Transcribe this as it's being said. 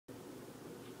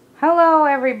Hello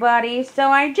everybody. So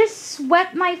I just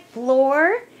swept my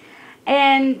floor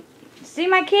and see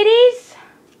my kitties?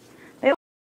 They let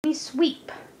me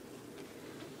sweep.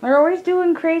 They're always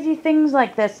doing crazy things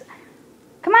like this.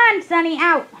 Come on, Sunny,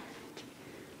 out.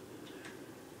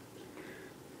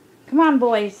 Come on,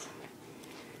 boys.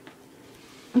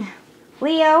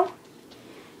 Leo,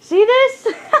 see this?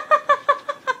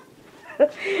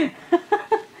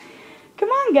 Come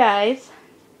on, guys.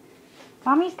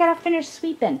 Mommy's gotta finish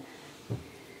sweeping.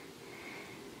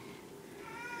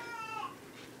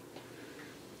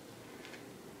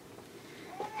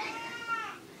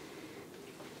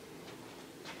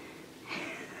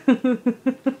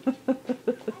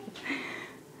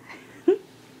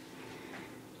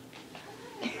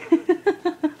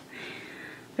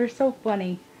 They're so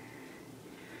funny.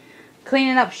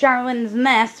 Cleaning up Charlene's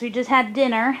mess. We just had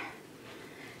dinner.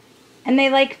 And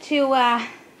they like to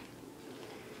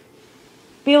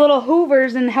be little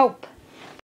hoovers and help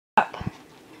up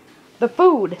the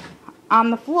food on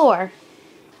the floor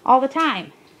all the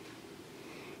time.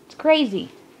 It's crazy.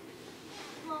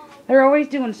 They're always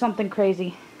doing something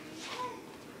crazy.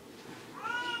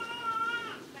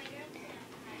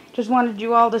 Just wanted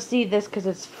you all to see this because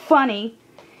it's funny.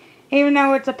 Even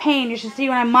though it's a pain, you should see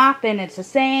when I'm mopping. It's the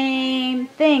same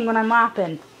thing when I'm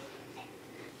mopping.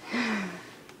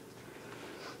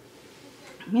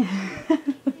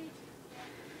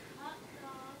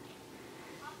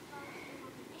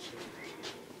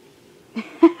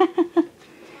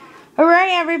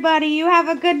 Alright everybody, you have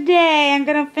a good day. I'm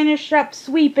going to finish up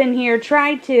sweeping here.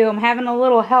 Try to. I'm having a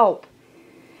little help.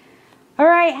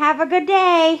 Alright, have a good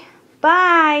day.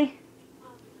 Bye.